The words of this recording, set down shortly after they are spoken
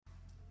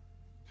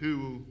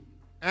to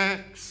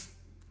Acts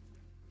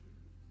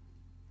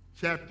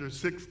chapter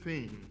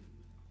 16.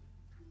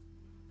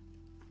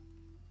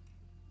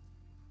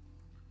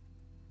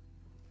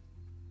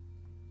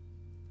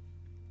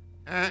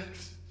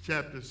 Acts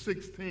chapter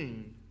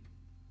 16,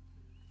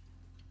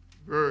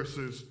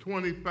 verses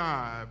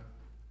 25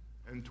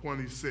 and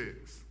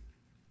 26.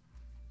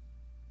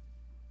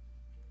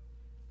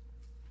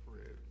 Fred,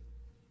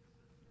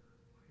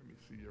 let me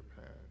see your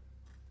pad.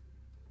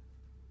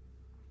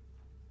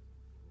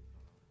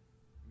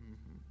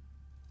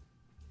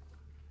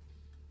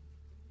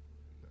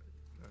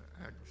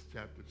 Acts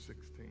chapter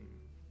 16,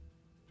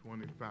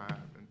 25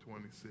 and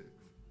 26.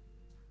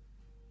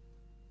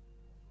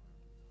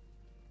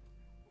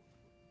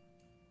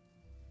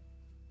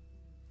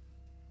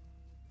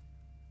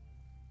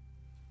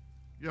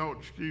 Y'all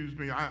excuse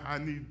me, I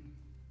need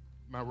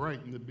my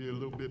writing to be a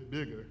little bit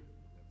bigger.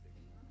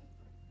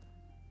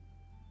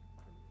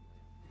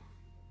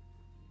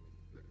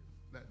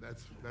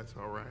 That's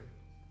all right.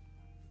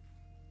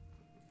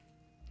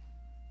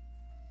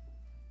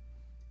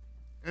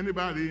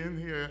 Anybody in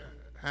here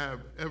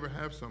ever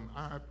have some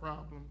eye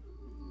problem?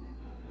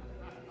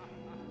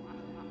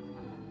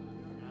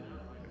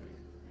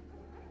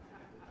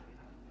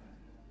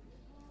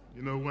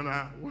 You know, when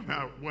I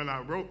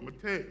wrote my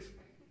text,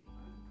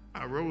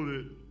 I wrote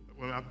it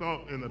when I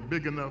thought in a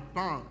big enough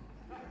font.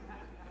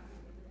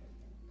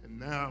 And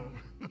now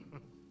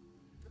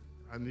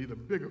I need a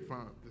bigger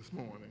font this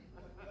morning.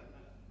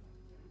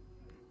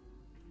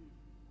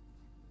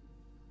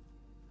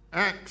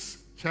 Acts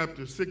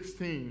chapter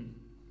 16,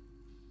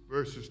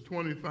 verses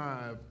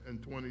 25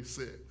 and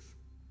 26.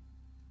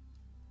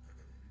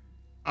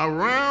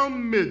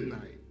 Around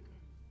midnight,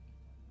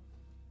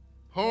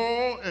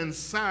 Paul and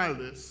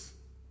Silas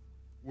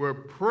were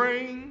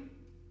praying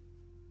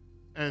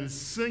and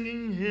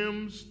singing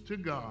hymns to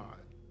God,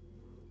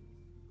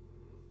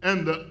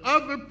 and the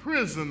other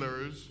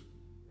prisoners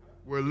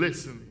were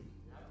listening.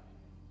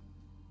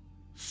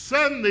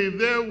 Suddenly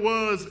there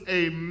was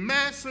a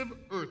massive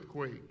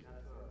earthquake,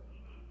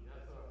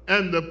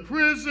 and the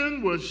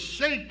prison was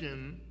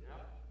shaken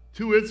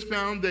to its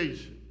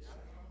foundations.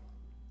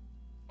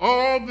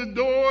 All the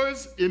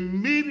doors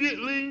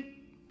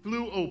immediately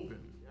flew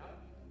open,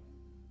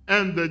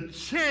 and the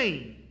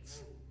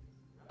chains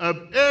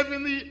of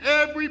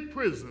every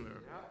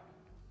prisoner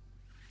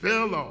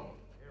fell off.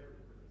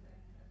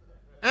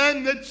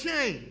 And the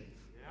chains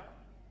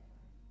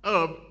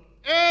of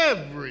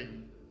every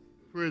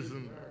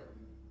prisoner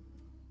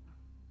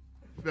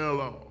fell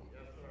off.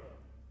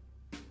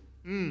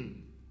 The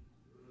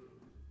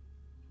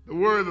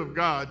word of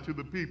God to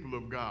the people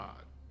of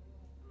God.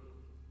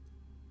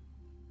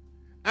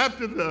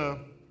 After the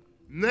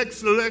next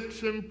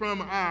selection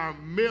from our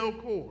male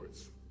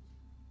chorus,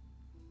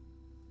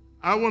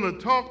 I want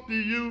to talk to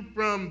you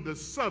from the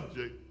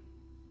subject,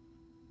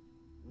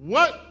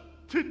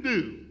 what to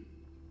do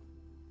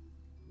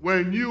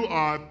when you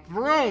are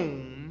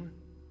thrown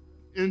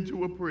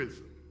into a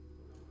prison.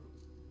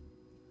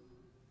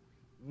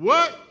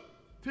 What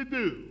to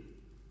do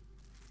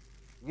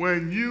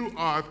when you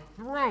are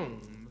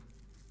thrown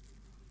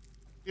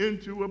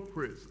into a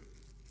prison.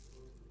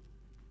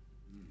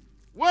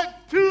 What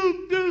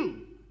to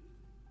do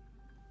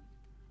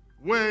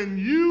when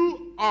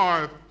you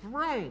are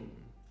thrown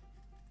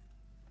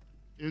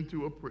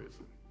into a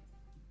prison.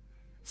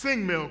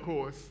 Sing, male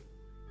chorus.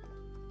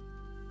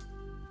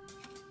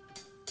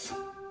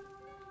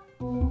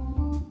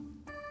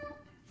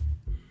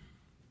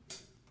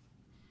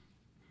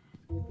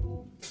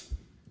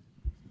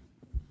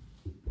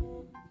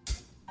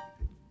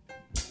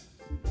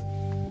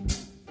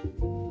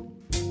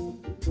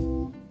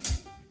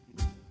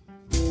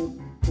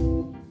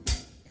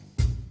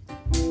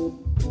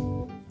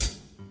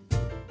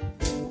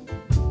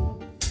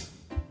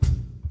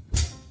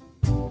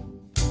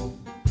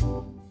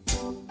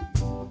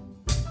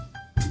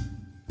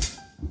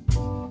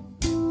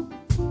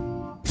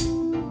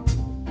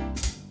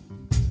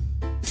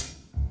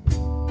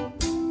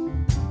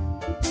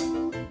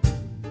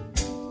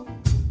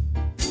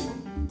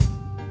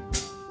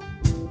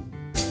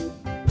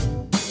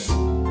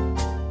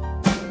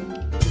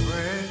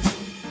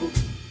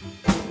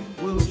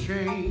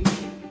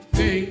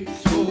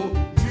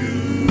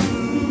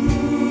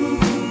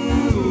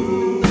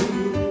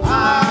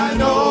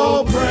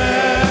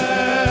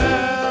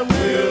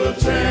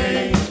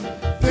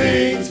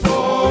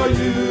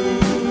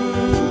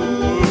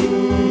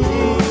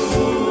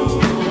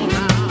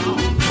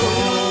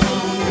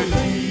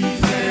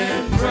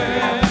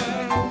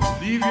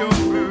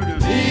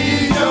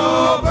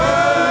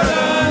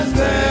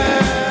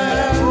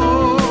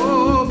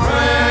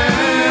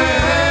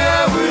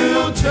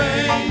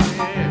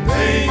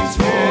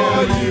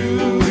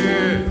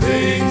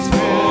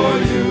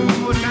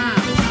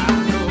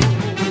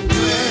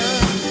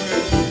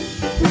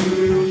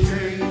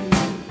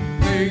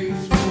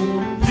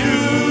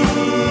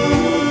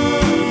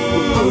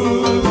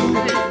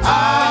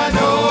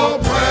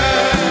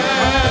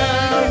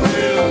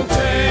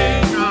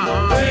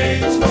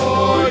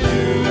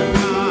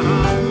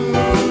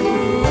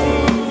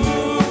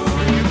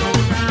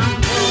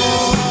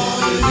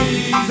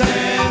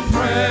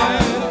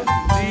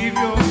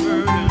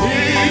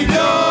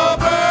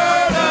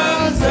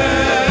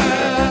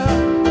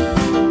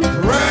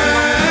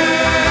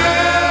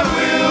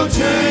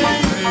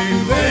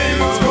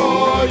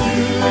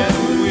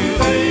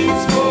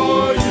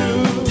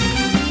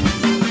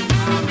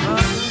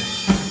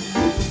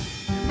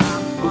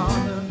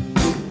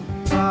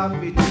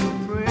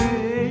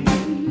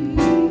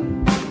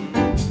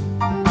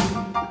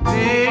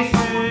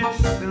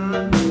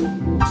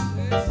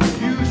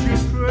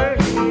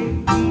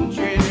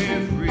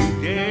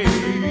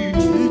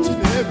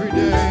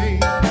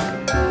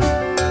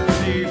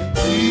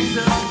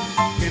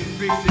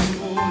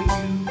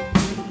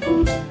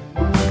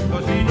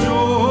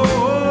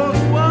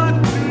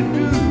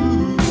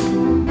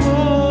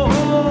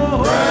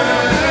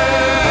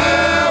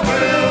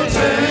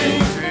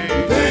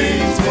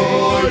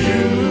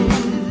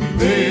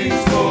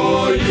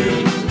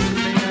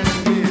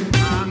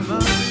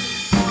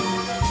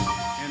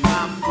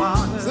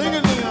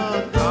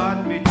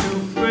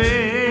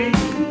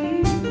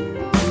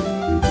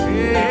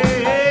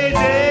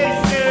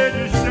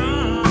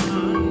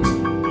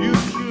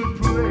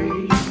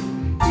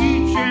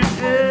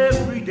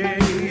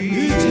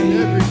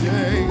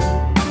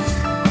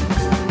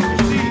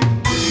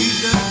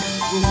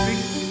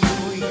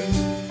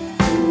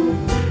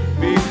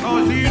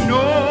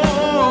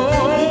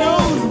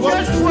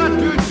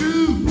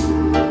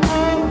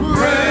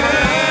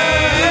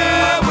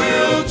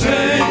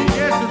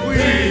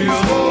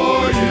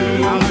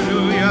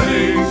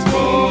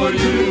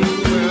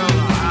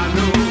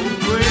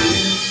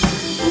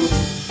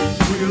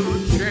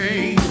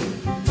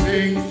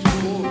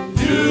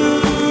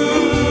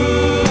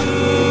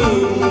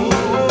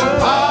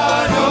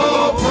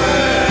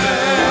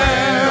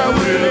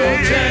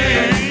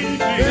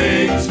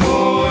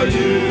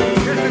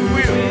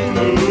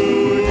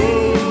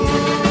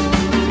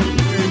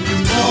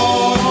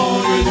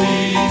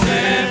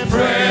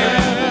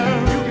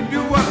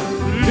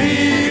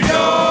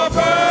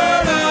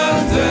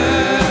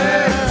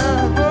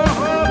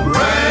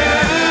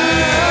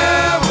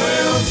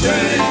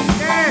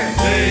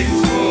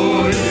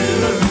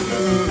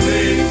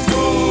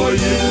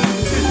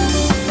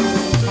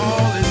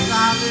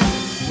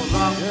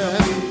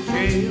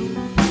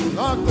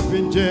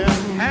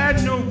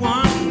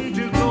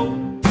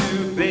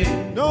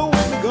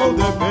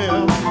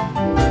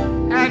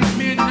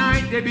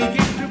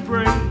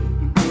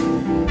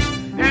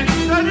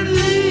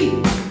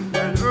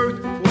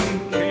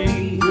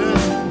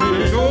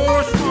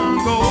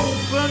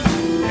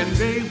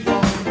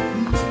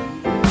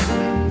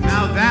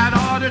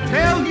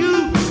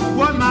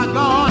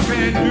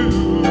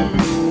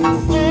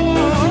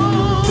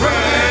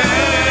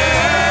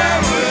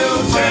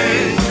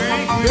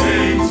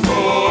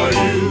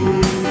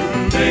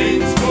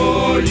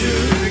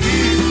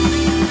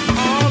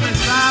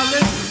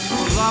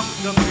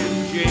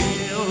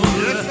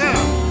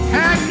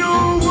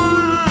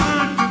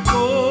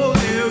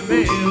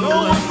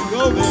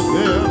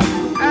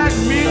 At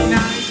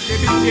midnight they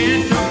began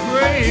to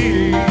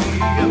pray,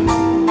 and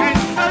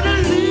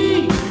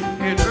suddenly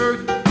an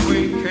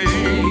earthquake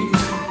came.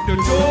 The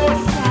door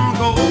swung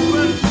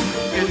open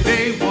and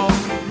they walked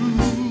through.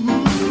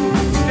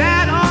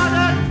 That ought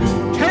to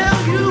tell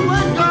you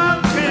what God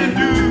can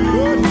do.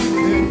 What He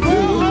can do.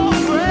 Oh,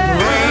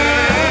 prayer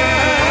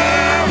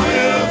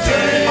will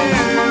change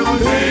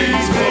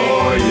things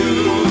for you.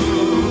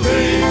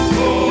 Things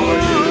for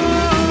you.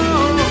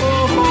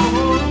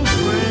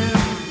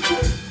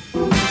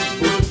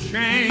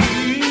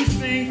 Change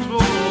things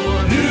for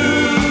you.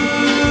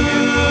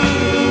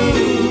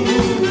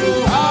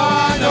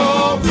 I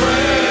know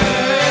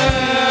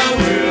prayer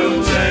will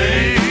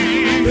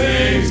change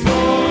things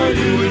for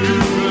you.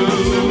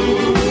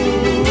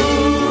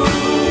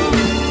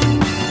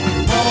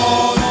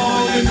 Fall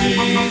on your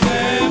knees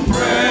and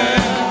pray.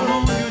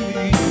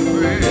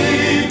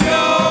 Leave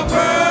your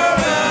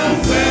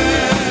burdens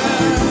there.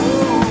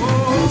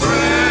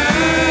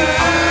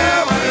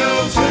 Prayer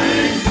will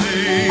change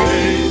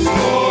things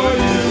for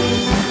you.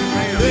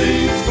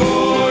 Things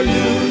for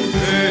you.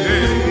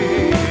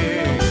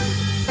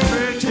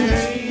 Prayer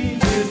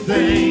changes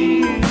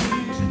things.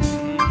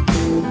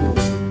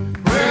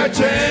 Prayer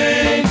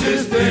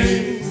changes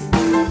things.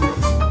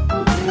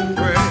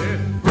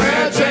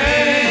 Prayer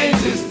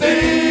changes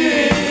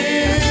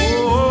things.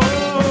 Oh,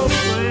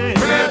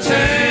 prayer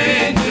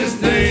changes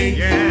things.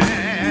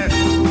 Yes.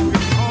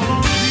 Call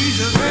on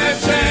Jesus. Prayer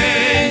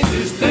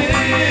changes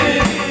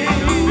things.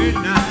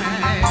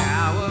 Midnight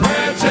hour.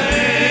 Prayer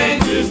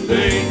changes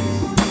things.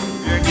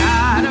 You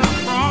got a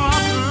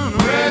problem.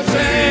 Prayer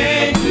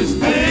changes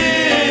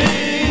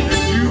things.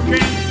 That you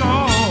can't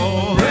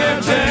solve. Prayer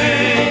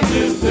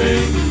changes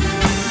things.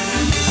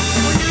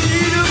 When you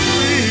need a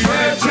friend.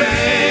 Prayer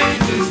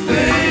changes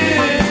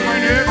things.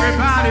 When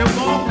everybody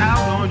walk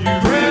out on you.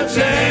 Prayer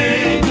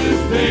changes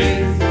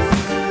things.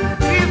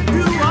 If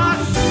you are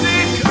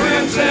sick.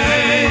 Prayer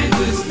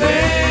changes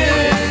things.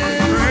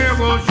 Prayer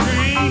will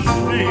change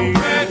things.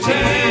 Prayer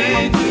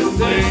changes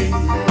things.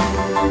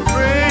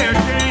 Prayer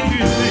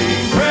changes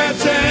things. Prayer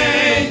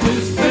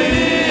changes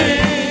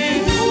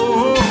things.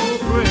 Oh,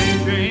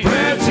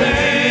 prayer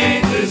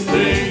changes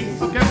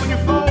things. Okay, when you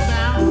fall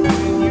down,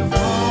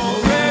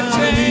 prayer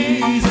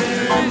changes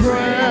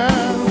prayer.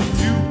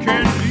 You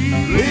can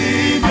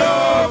leave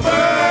your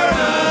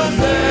burdens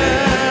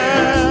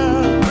there.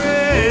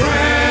 Prayer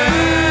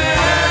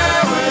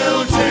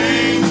will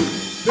change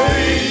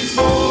things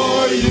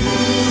for you.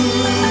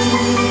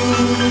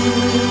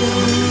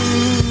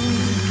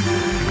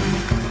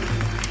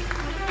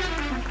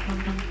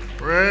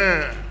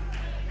 Prayer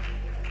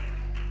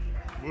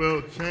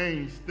will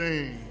change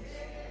things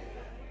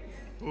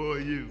for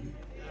you.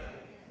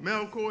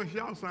 Mel, of course,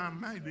 y'all sound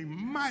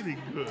mighty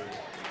good.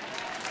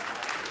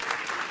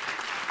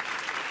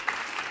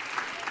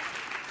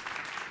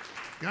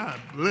 God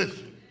bless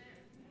you.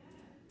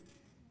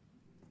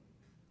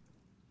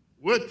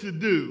 What to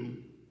do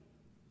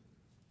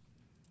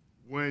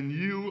when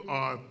you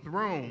are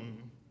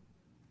thrown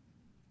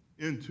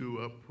into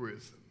a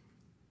prison.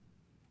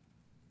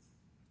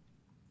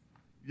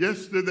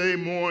 Yesterday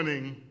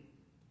morning,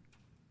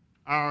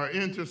 our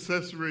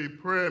intercessory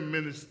prayer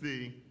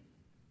ministry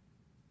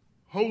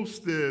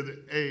hosted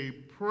a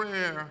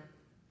prayer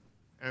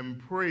and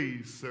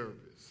praise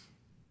service.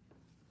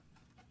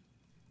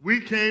 We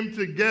came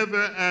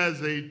together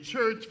as a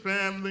church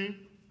family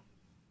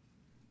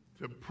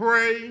to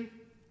pray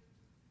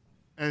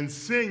and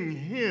sing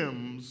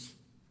hymns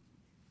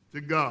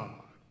to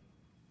God.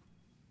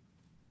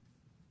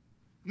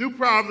 New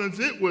Providence,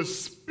 it was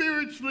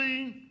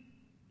spiritually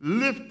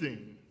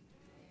lifting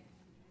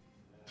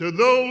to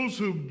those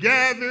who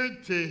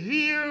gathered to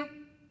hear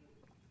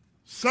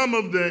some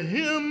of the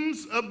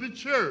hymns of the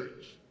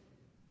church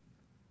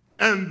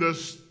and the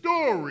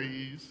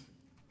stories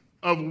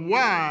of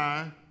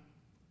why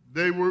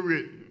they were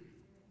written.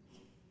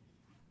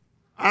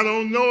 I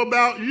don't know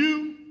about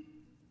you,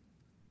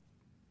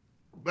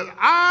 but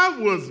I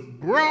was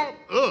brought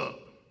up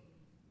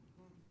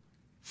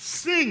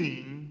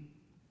singing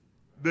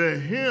the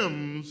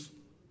hymns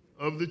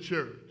of the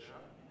church.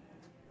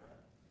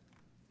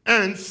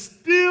 And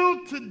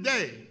still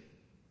today,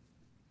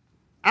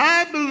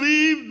 I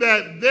believe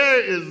that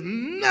there is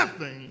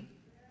nothing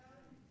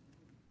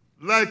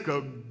like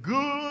a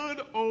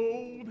good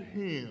old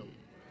hymn.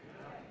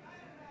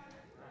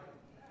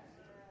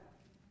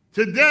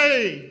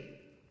 Today,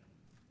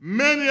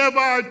 many of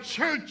our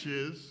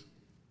churches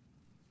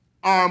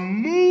are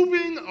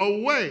moving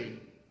away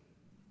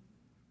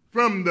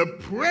from the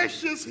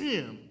precious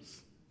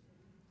hymns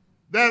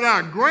that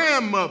our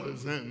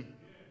grandmothers and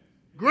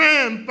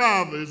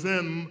grandfathers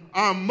and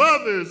our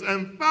mothers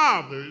and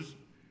fathers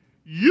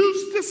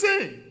used to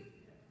sing.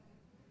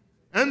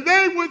 And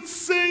they would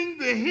sing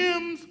the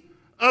hymns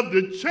of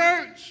the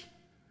church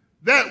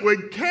that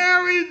would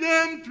carry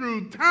them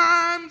through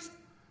times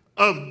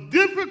of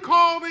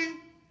difficulty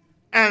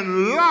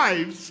and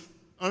life's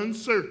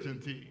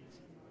uncertainties.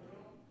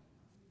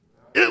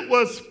 It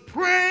was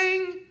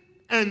praying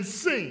and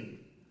singing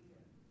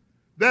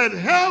that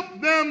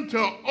help them to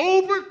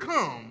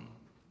overcome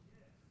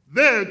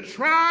their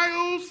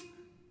trials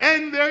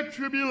and their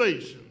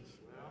tribulations.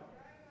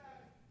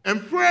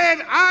 And Fred,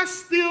 I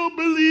still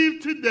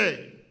believe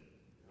today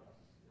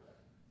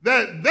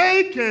that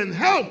they can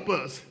help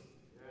us.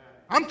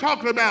 I'm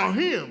talking about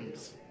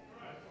hymns.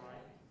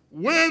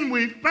 When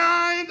we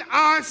find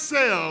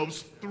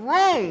ourselves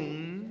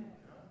thrown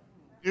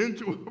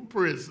into a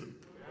prison.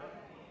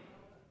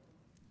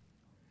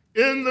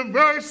 In the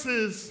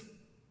verses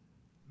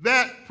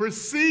that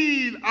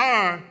precede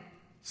our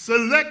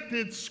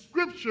selected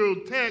scriptural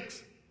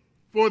text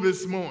for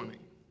this morning,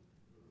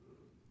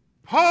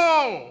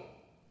 Paul,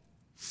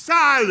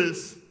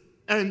 Silas,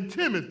 and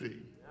Timothy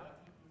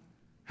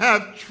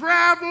have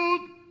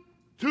traveled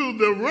to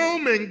the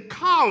Roman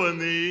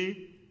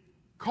colony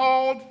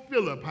called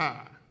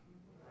Philippi.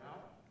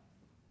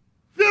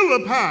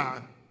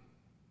 Philippi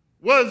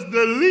was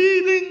the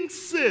leading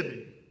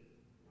city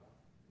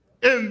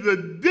in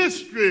the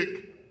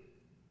district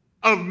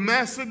of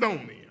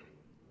Macedonia.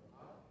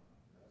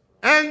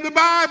 And the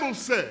Bible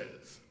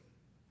says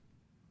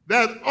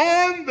that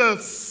on the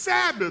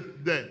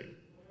Sabbath day,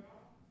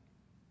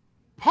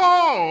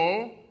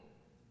 Paul,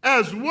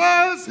 as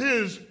was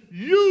his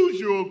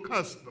usual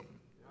custom,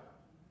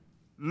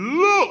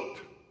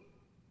 looked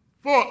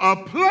for a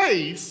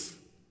place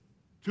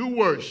to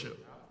worship.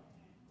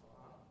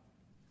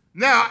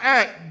 Now,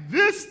 at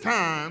this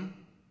time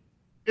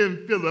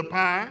in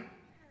Philippi,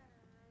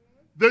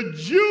 the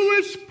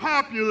Jewish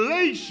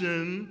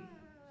population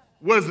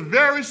was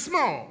very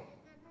small.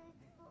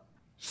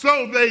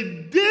 So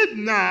they did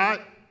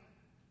not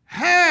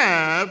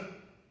have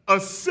a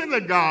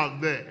synagogue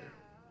there.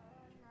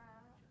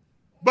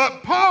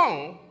 But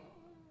Paul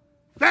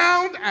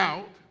found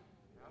out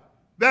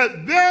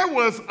that there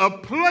was a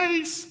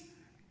place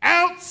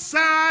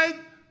outside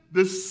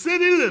the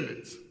city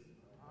limits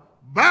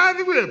by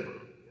the river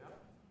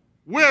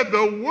where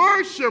the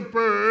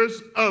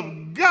worshipers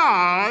of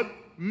God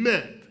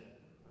met.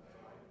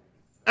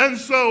 And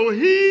so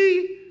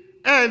he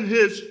and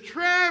his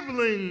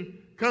traveling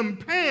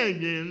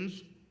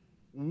companions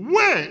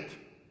went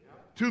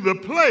to the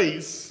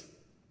place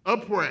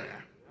of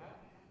prayer.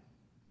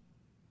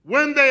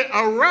 When they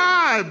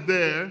arrived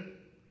there,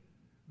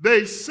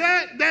 they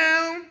sat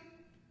down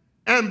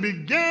and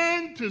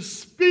began to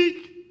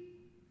speak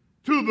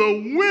to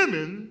the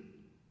women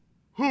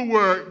who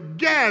were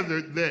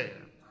gathered there.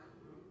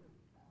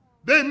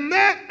 They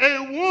met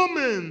a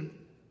woman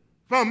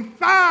from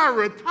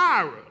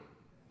Thyatira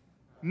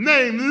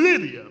named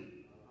Lydia,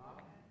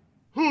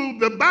 who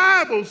the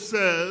Bible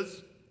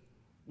says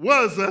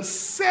was a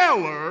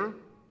seller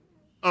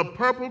of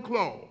purple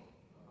cloth.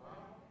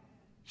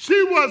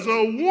 She was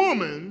a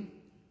woman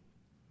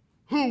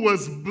who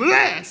was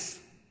blessed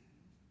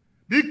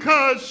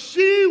because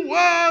she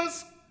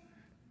was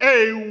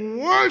a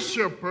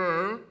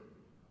worshiper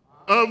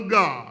of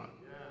God.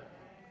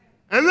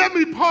 And let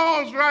me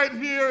pause right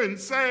here and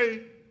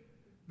say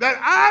that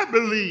I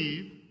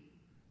believe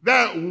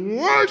that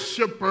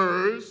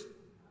worshipers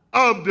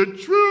of the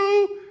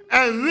true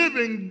and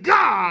living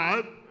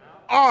God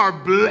are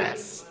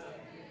blessed.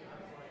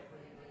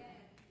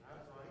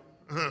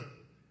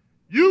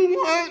 You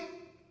want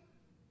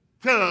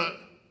to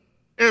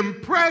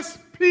impress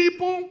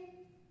people?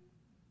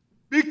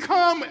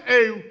 Become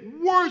a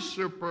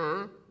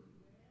worshiper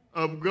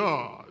of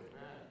God.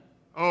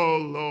 Oh,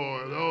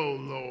 Lord, oh,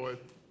 Lord.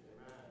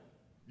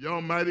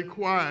 Y'all mighty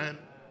quiet.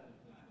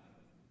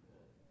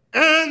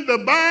 And the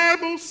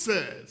Bible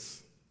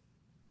says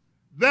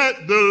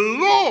that the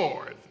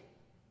Lord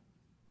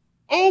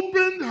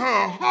opened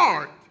her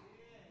heart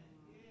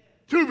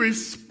to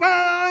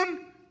respond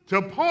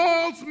to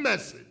Paul's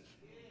message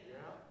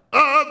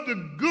of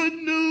the good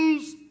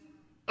news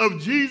of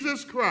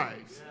Jesus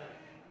Christ.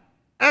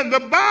 And the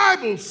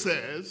Bible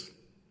says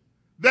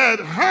that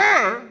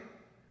her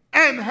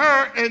and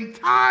her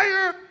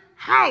entire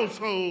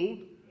household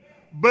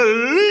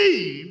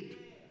believed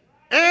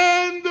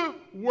and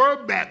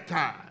were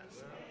baptized.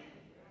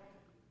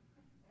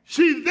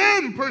 She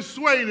then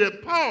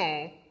persuaded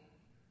Paul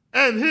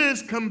and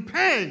his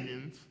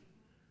companions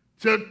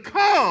to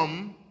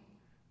come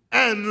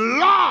and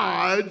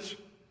lodge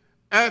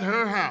at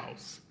her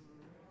house.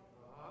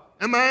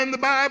 Am I in the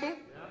Bible?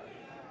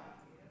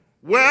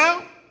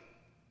 Well,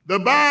 the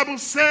Bible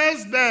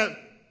says that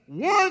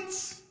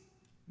once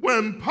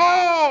when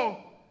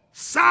Paul,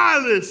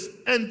 Silas,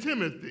 and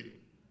Timothy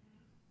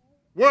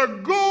were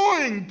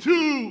going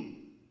to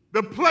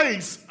the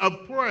place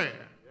of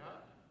prayer,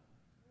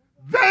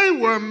 they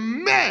were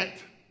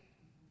met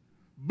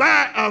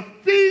by a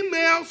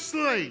female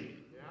slave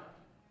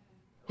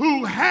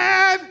who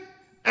had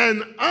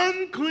an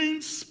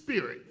unclean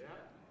spirit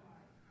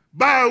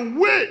by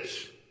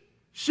which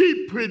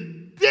she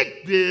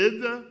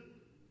predicted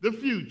the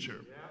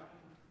future.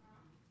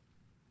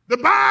 The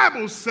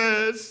Bible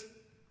says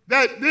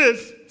that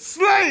this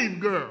slave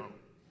girl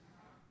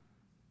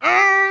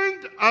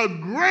earned a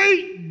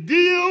great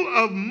deal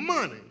of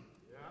money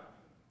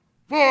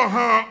for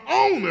her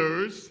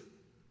owners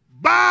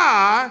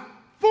by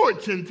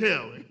fortune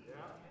telling.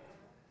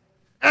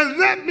 And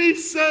let me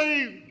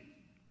say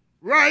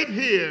right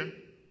here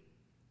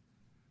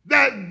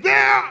that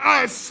there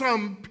are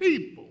some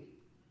people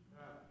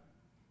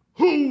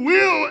who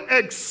will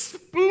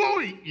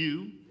exploit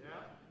you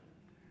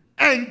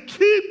and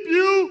keep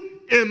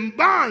you in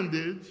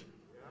bondage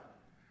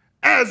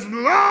as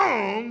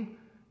long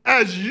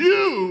as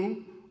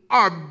you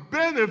are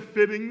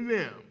benefiting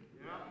them.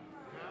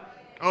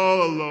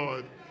 Oh,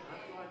 Lord.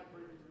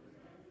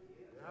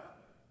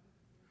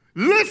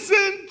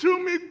 Listen to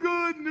me,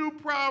 good New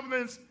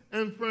Providence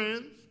and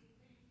friends.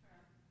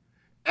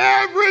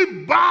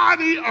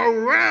 Everybody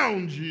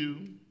around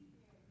you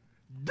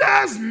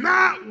does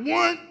not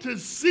want to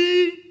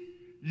see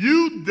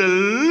you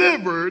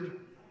delivered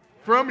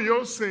from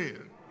your sin.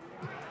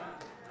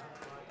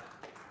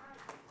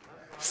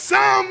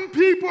 Some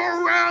people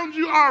around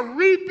you are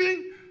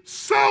reaping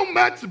so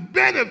much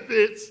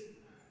benefits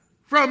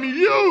from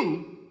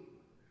you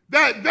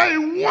that they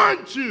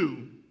want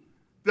you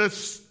to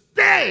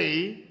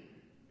stay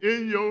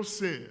in your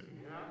sin.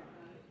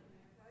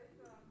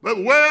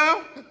 But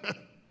well,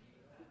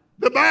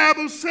 the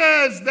Bible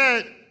says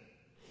that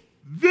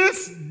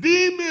this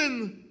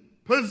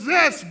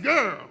demon-possessed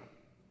girl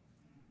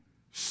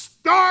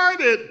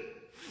started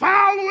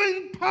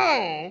following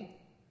Paul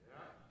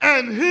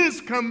and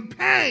his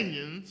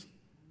companions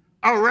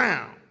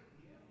around,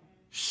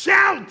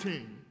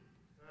 shouting,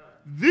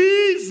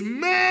 "These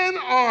men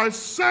are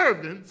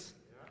servants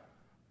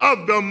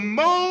of the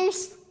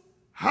Most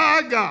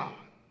High God,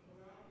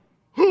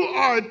 who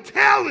are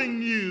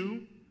telling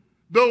you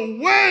the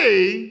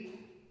way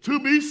to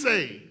be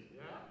saved."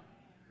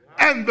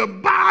 And the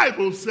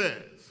Bible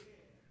says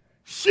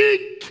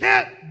she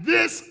kept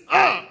this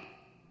up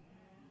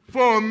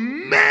for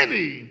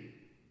many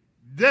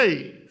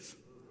days.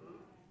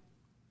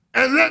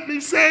 And let me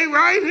say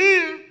right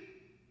here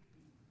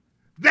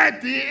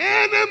that the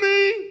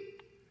enemy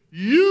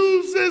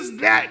uses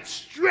that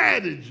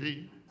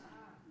strategy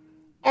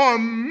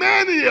on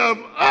many of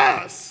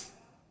us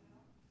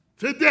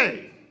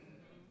today.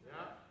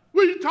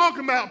 What are you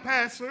talking about,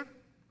 Pastor?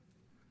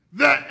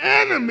 The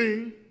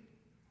enemy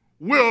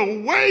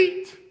will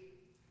wait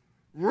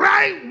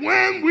right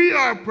when we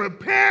are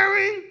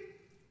preparing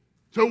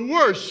to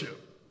worship.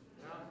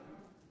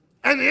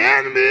 And the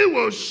enemy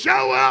will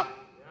show up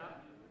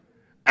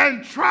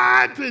and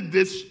try to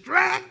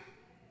distract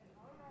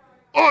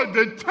or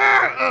deter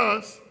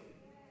us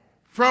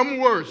from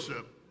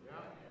worship.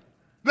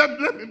 Wait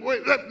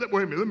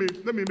a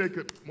minute. Let me make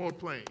it more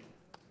plain.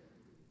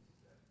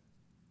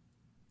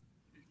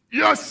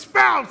 Your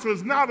spouse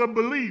is not a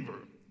believer.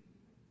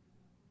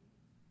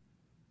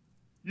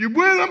 You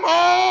with them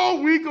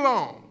all week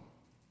long.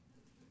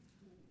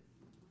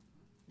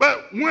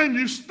 But when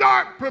you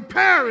start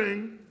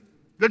preparing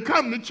to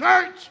come to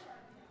church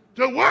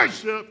to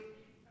worship,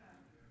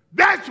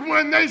 that's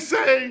when they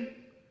say,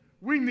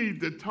 "We need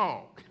to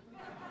talk."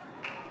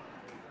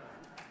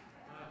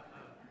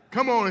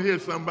 Come on here,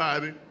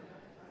 somebody.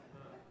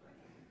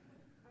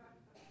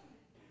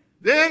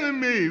 The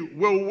enemy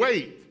will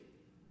wait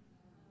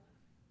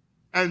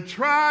and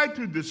try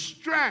to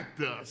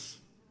distract us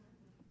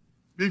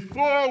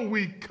before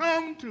we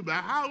come to the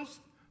house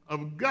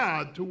of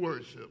God to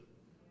worship.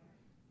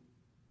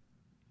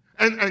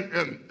 And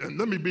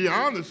let me be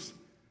honest,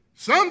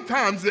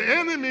 sometimes the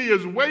enemy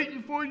is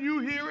waiting for you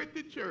here at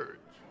the church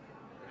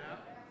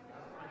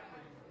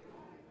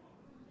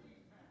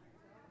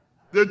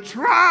to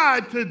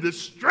try to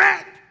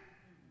distract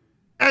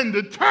and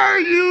deter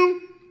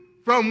you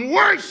from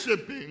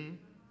worshiping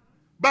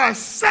by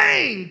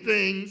saying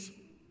things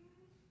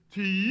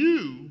to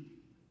you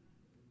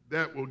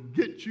that will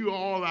get you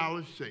all out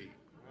of shape.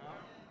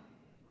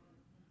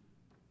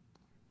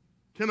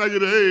 Can I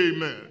get an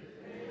amen?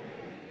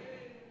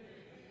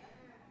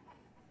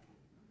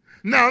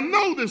 Now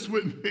notice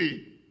with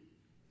me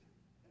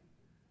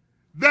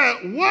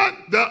that what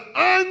the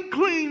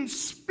unclean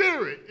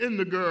spirit in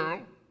the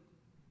girl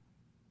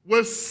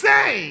was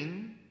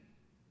saying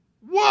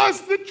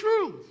was the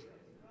truth.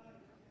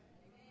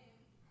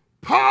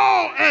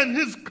 Paul and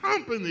his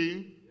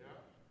company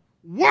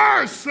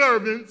were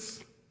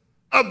servants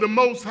of the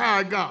Most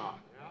High God.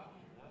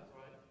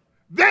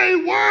 They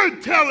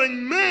were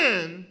telling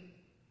men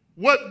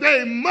what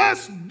they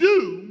must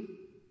do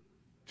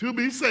to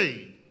be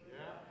saved.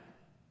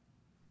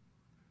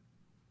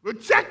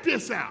 But check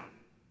this out.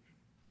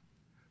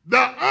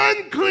 The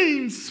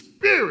unclean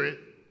spirit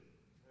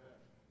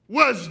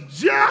was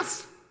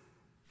just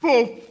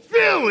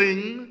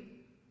fulfilling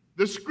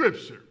the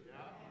scripture.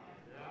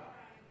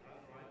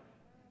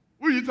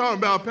 What are you talking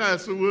about,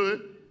 Pastor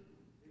Wood?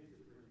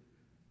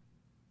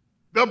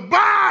 The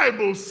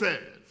Bible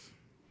says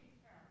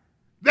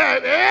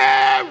that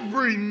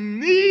every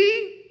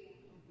knee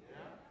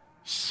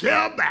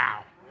shall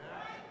bow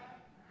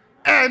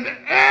and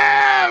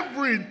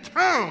every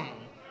tongue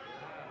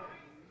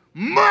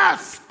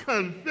must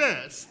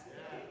confess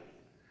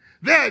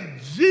that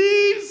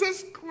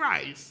Jesus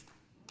Christ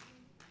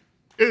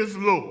is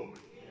Lord.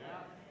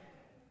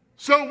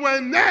 So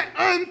when that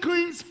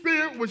unclean spirit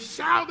Spirit was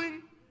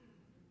shouting,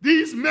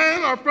 these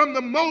men are from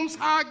the Most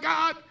High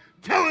God,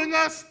 telling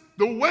us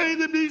the way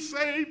to be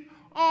saved,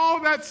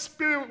 all that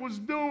Spirit was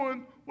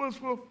doing was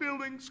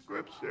fulfilling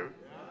Scripture.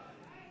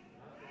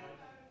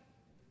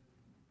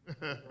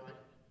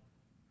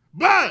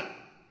 But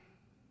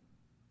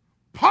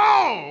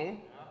Paul,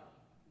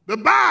 the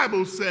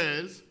Bible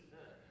says,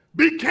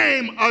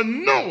 became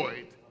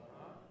annoyed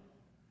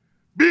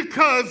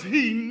because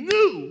he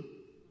knew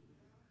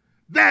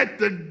that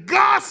the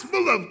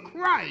gospel of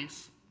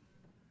Christ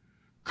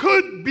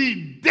could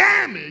be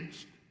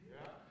damaged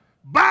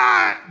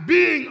by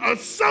being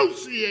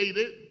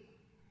associated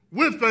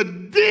with a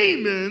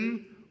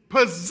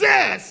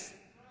demon-possessed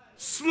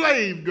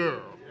slave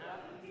girl.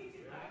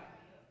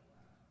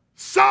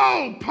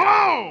 So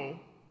Paul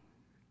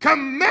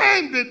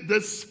commanded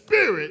the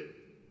spirit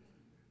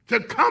to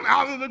come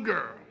out of the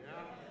girl.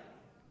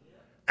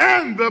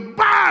 And the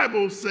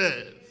Bible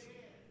says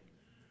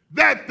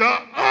that the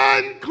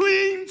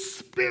unclean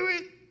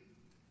spirit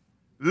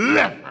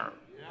left her.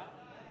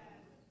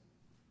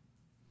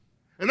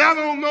 And I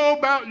don't know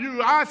about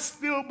you, I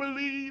still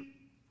believe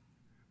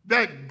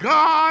that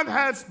God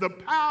has the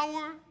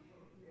power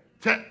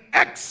to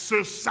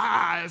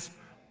exorcise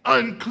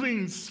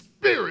unclean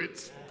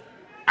spirits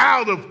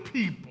out of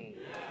people.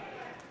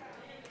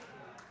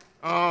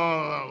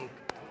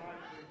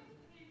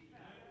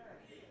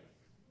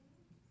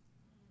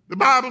 The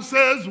Bible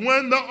says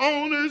when the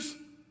owners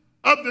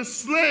of the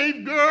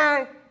slave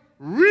girl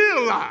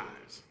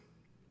realized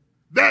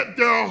that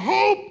their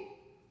hope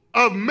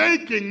of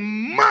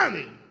making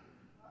money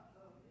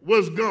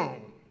was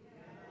gone,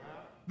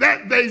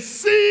 that they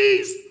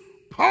seized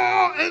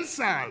Paul and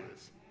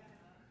Silas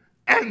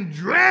and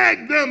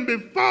dragged them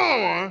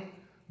before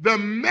the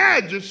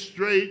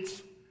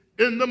magistrates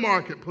in the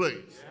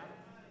marketplace.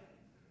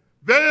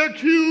 They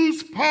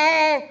accused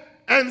Paul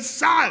and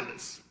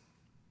Silas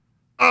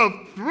of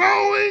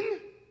throwing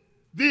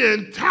the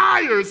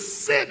entire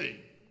city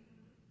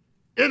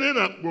in an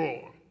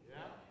uproar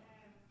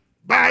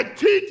by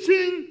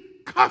teaching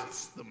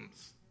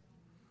customs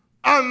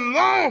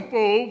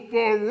unlawful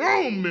for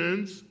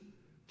Romans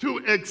to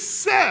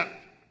accept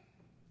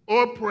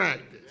or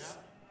practice.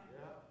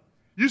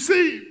 You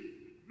see,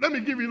 let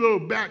me give you a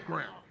little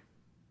background.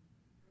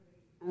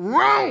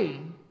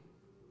 Rome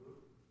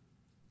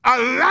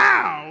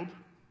allowed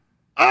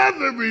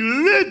other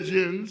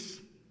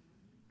religions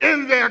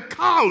in their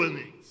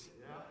colonies.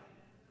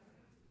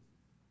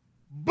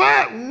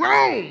 But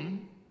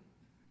Rome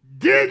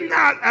did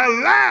not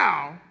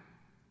allow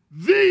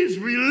these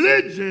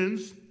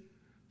religions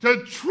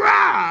to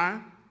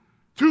try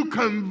to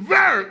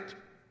convert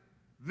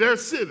their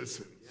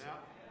citizens.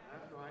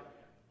 That's right.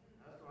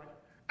 That's right.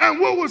 And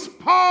what was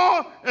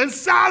Paul and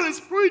Silas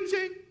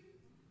preaching?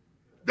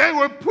 They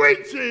were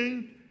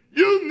preaching,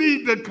 you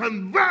need to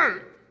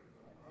convert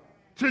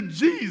to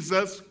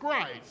Jesus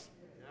Christ,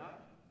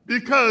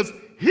 because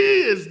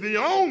he is the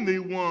only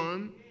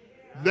one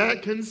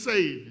that can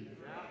save you.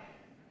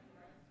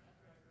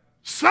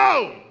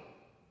 So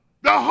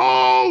the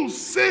whole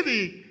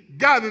city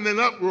got in an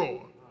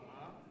uproar.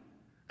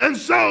 And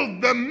so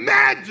the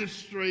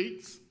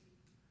magistrates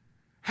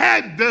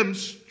had them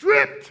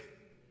stripped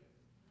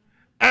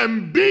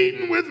and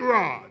beaten with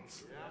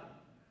rods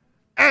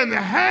and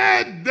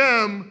had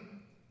them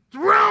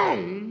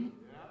thrown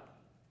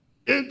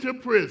into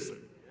prison.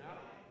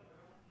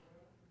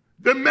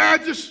 The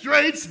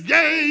magistrates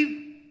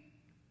gave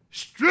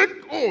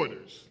strict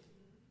orders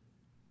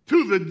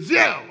to the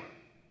jailer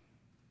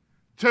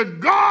to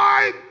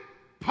guard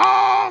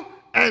Paul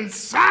and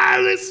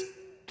Silas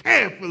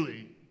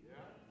carefully.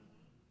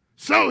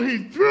 So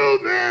he threw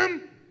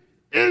them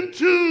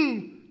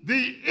into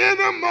the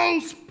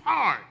innermost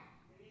part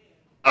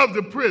of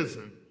the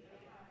prison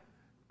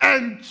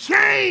and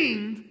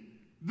chained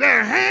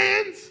their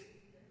hands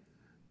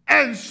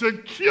and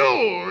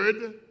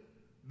secured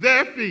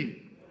their feet.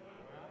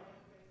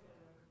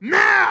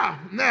 Now,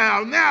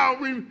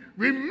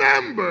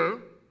 remember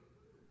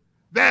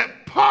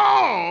that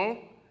Paul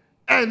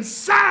and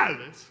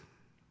Silas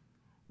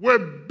were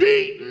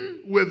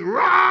beaten with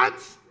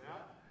rods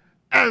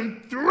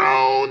and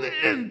thrown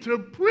into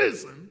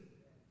prison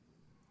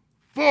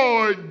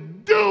for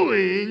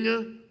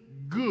doing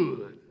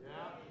good.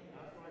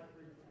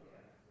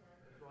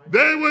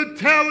 They were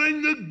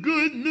telling the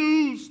good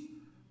news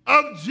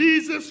of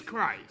Jesus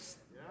Christ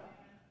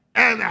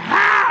and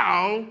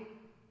how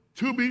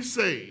to be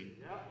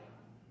saved.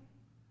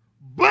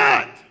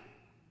 But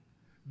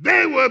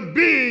they were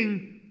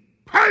being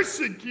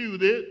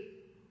persecuted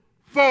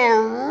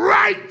for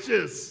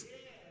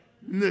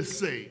righteousness'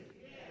 sake.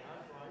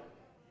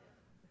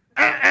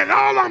 And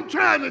all I'm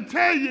trying to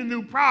tell you,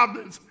 New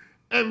Providence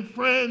and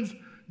friends,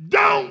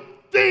 don't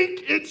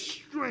think it's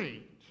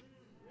strange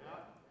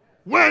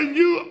when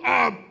you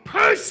are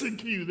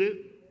persecuted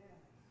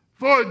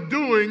for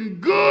doing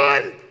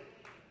good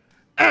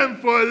and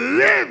for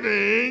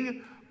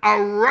living a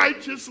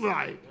righteous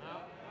life.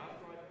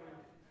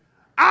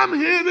 I'm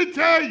here to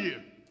tell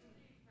you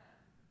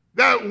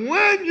that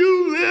when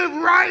you live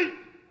right,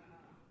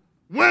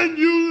 when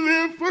you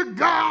live for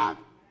God,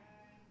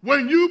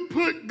 when you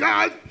put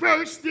God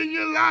first in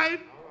your life,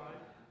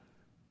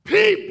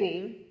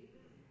 people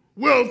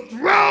will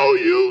throw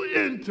you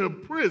into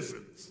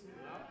prisons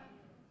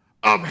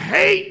of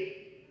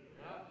hate,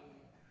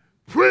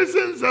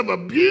 prisons of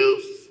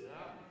abuse,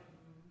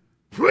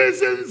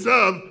 prisons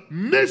of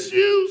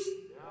misuse,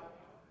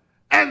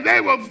 and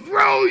they will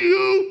throw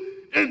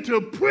you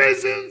into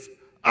prisons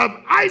of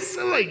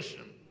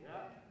isolation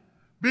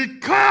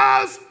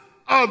because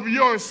of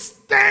your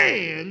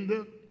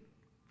stand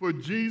for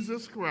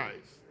Jesus Christ.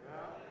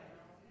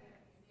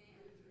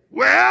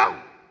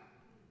 Well,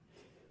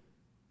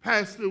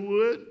 Pastor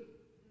Wood,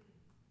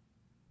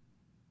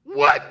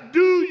 what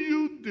do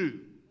you do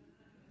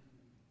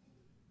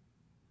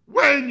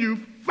when you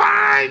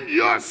find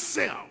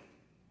yourself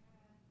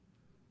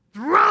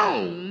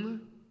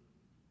thrown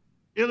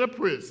in a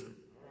prison?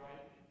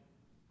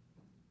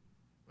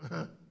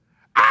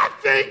 I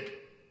think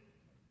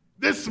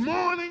this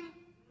morning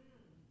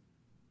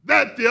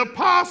that the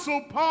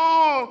Apostle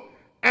Paul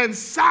and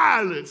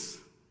Silas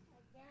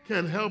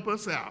can help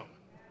us out.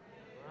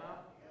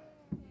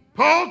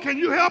 Paul, can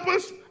you help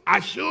us? I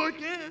sure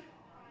can.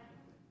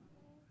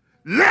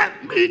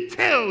 Let me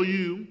tell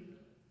you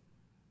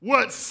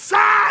what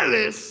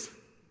Silas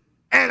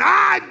and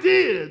I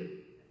did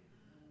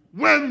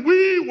when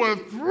we were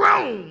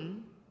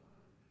thrown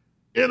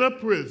in a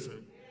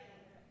prison.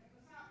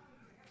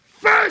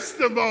 First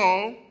of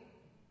all,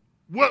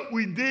 what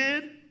we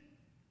did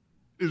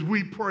is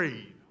we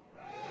prayed.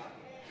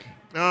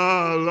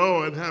 Oh,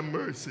 Lord, have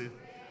mercy.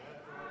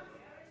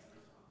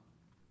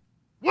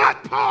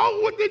 What,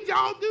 Paul? What did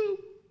y'all do?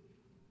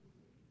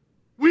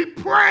 We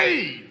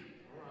prayed.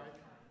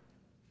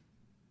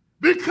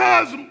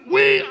 Because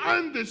we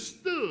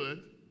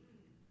understood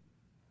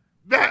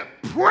that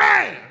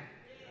prayer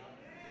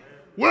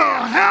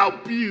will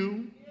help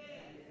you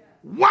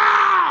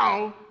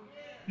while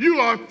you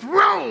are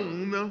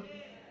thrown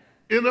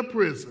in a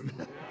prison.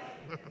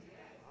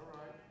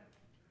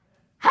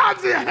 How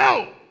does it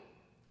help,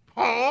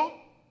 Paul?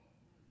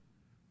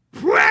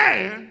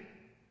 Prayer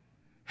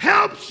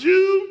helps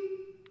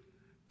you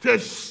to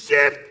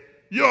shift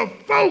your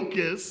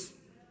focus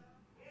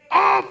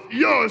off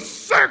your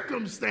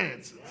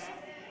circumstances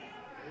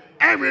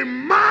and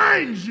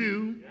reminds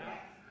you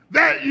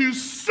that you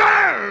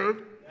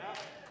serve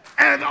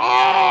an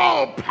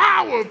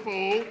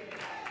all-powerful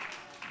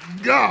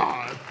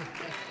God.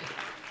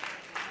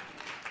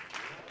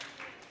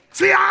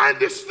 See,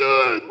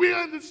 we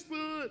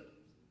understood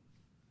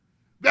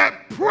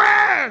that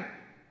prayer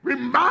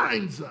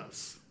reminds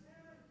us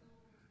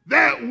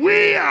that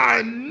we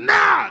are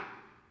not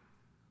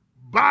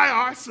by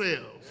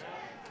ourselves.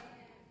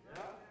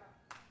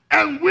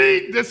 And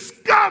we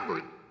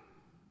discovered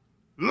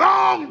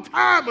long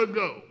time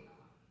ago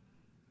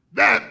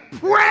that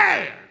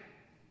prayer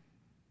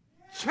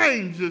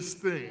changes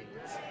things.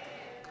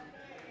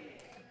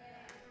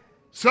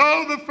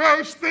 So the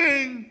first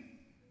thing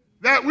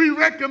that we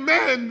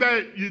recommend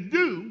that you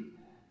do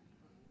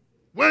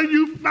when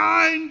you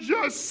find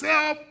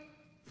yourself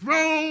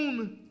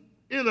thrown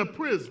in a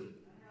prison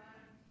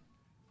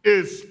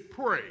is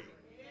pray.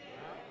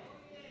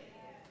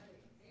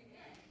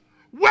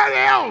 What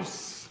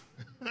else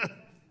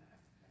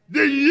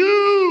did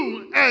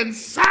you and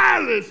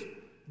Silas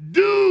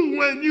do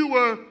when you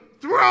were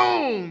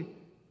thrown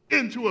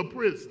into a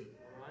prison?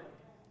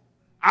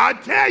 I'll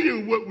tell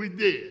you what we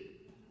did.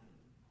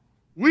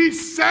 We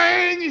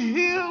sang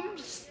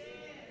hymns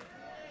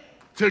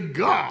to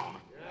God.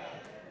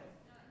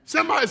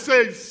 Somebody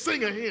say,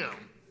 sing a hymn.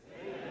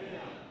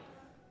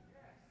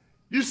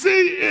 You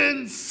see,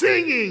 in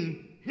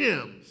singing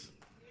hymns,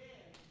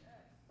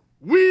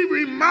 we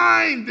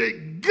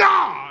reminded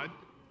God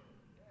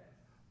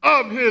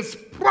of his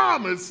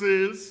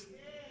promises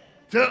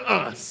to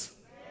us.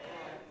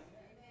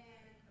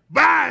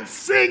 By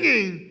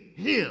singing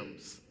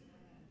hymns,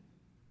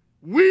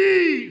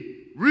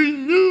 we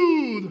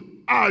renewed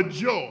our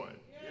joy,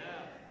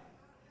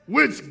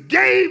 which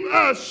gave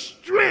us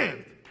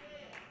strength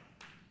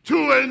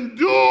to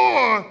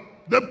endure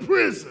the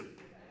prison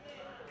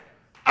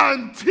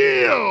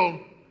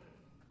until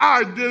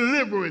our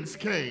deliverance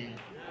came.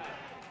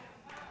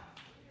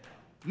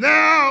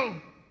 Now,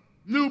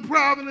 New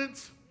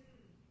Providence,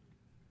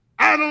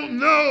 I don't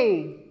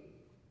know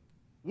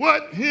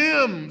what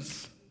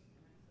hymns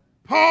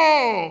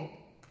Paul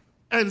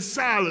and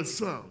Silas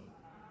sung,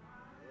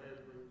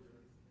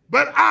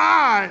 but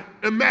I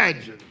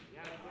imagine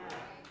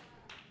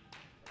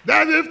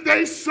that if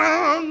they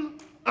sung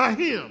a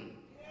hymn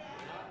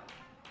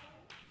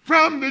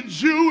from the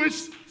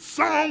Jewish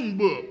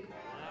songbook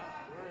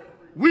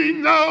we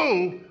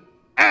know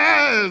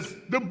as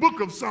the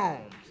Book of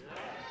Psalms,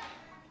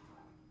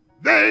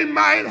 they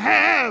might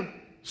have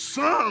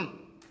sung,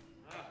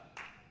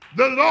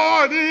 "The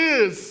Lord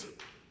is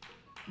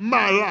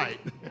my light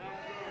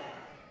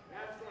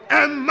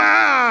and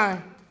my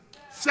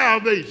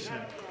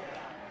salvation.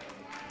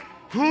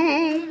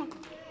 Whom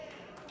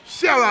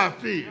shall I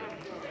fear?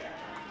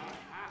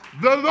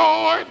 The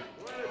Lord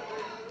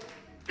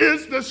is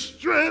is the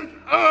strength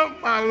of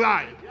my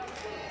life.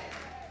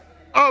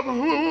 Of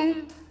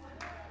whom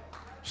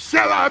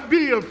shall I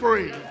be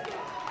afraid?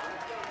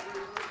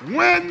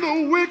 When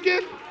the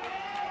wicked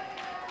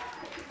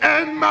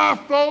and my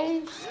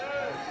foes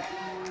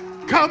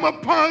come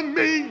upon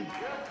me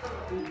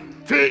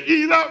to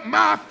eat up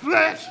my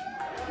flesh,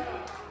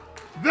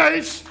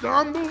 they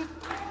stumble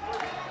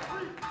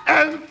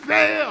and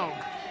fail.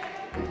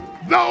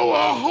 Though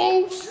a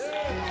host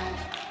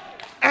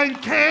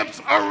encamps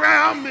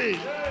around me,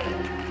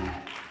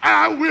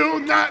 I will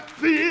not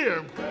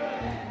fear.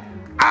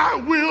 I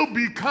will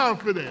be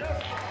confident.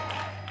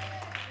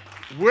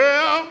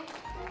 Well,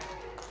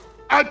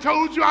 I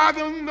told you I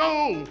don't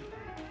know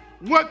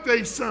what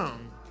they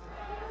sung,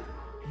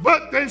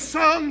 but they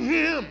sung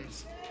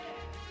hymns,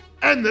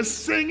 and the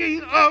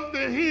singing of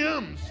the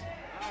hymns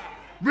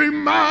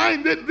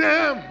reminded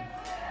them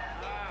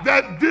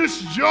that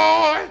this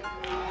joy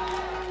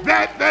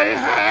that they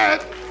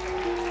had,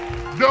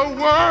 the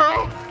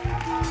world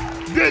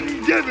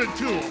didn't give it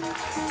to them,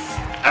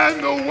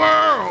 and the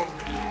world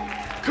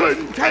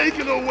couldn't take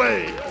it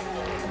away.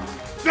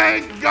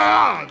 Thank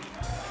God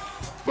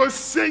for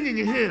singing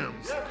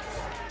hymns.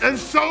 And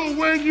so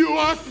when you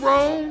are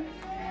thrown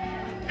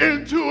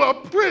into a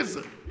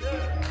prison,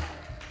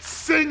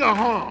 sing a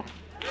hymn,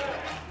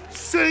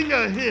 sing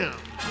a hymn.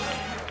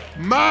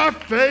 My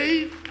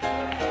faith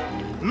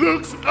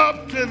looks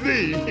up to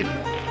thee,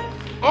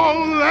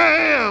 O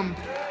Lamb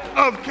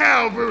of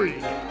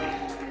Calvary.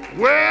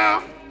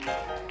 Well,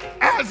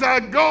 as I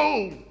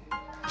go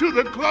to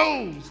the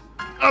close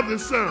of the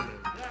sermon,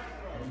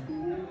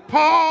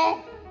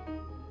 Paul,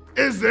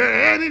 is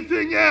there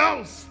anything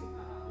else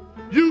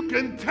you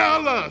can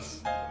tell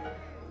us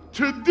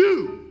to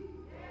do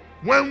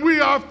when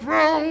we are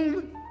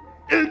thrown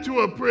into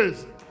a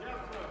prison?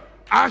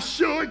 I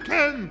sure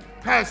can,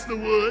 Pastor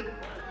Wood.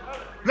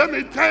 Let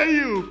me tell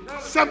you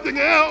something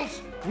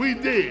else we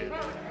did.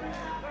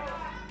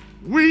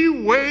 We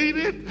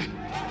waited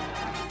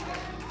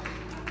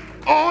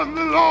on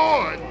the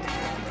Lord.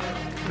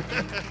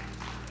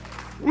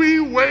 We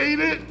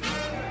waited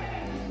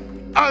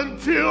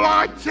until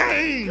our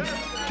change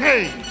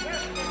came.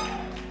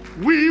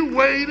 We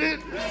waited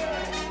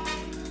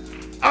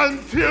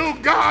until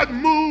God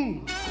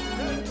moved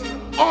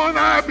on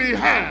our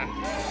behalf.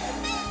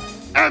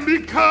 And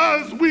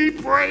because we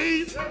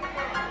prayed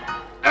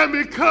and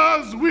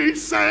because we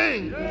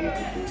sang,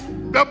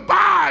 the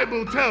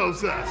Bible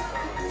tells us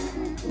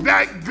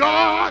that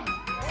God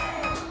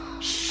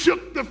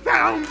shook the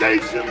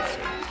foundations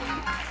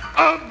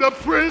of the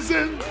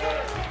prison.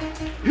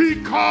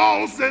 He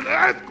caused an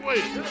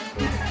earthquake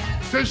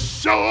to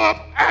show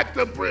up at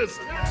the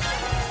prison,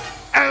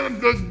 and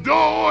the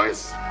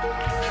doors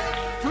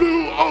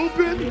flew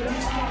open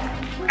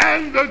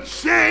and the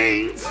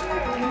chains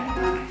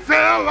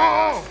fell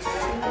off.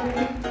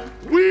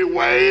 We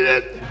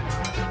waited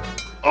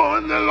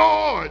on the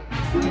Lord.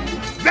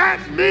 That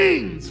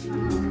means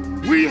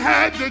we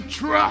had to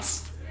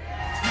trust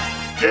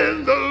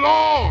in the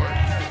Lord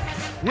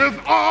with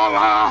all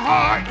our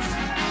hearts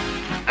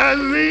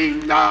and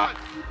lean not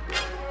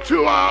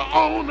to our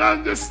own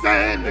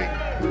understanding.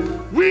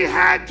 We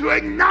had to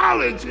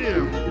acknowledge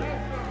him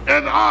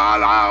in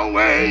all our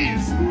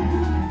ways,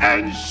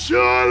 and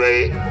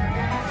surely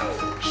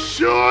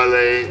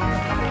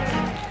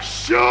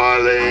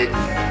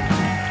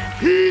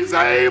he's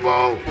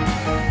able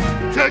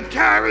to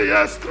carry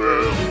us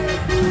through.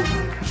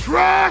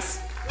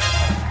 Trust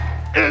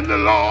in the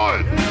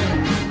Lord.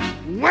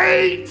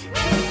 Wait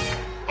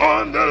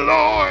on the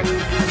Lord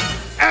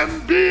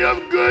and be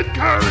of good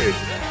courage,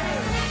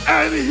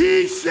 and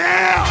he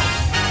shall,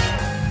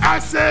 I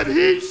said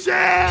he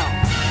shall,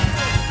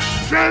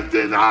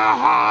 strengthen our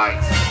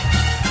hearts.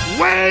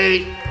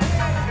 Wait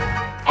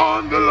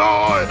on the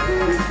Lord.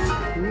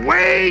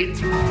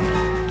 Wait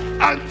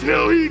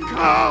until he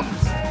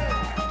comes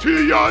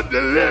to your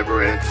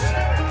deliverance.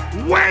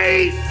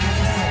 Wait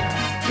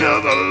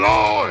till the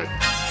Lord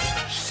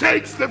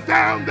shakes the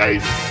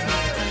foundation.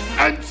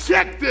 And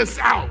check this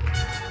out.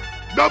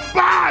 The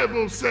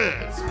Bible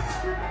says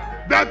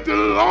that the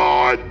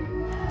Lord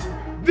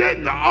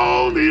didn't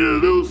only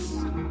loose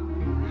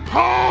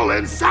Paul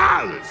and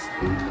Silas,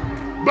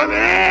 but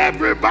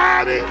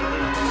everybody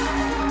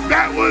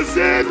that was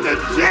in the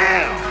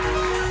jail,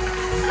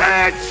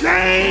 their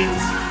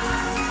chains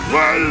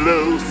were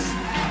loose.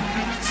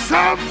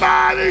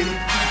 Somebody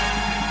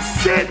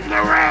sitting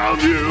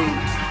around you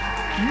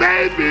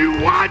may be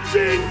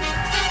watching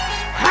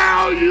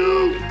how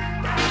you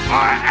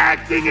are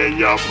acting in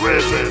your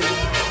prison.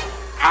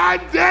 I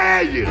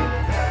dare you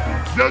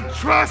to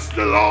trust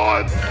the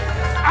Lord.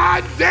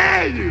 I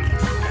dare you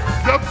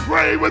to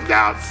pray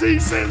without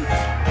ceasing.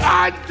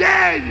 I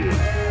dare you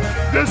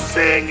to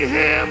sing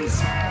hymns,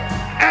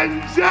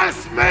 and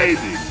just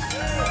maybe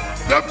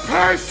the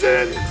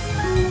person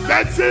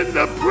that's in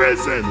the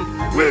prison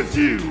with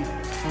you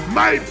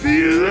might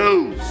be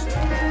loose.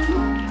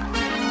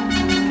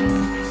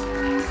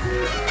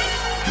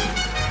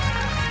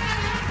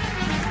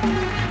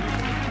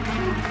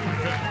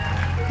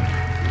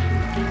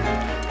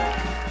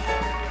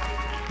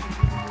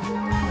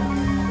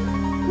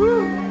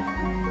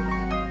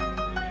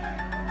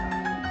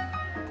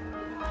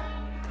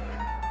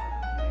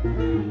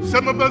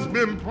 Some of us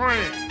been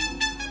praying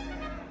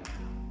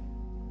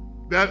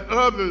that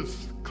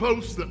others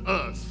close to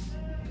us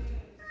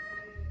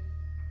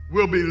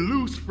will be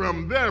loose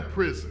from their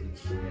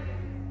prisons.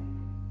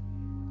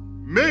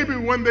 Maybe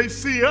when they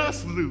see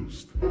us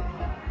loosed,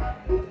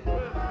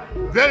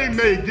 they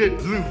may get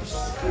loose.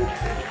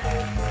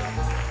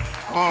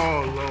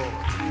 Oh, Lord.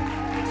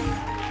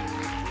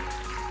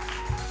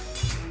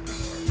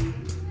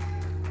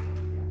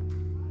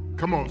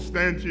 Come on,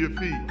 stand to your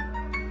feet.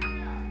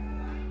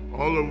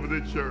 All over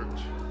the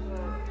church.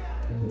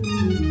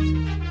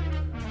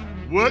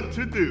 What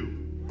to do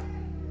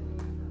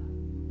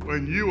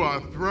when you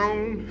are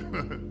thrown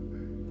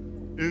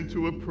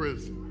into a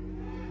prison?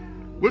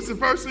 What's the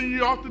first thing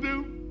you ought to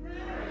do?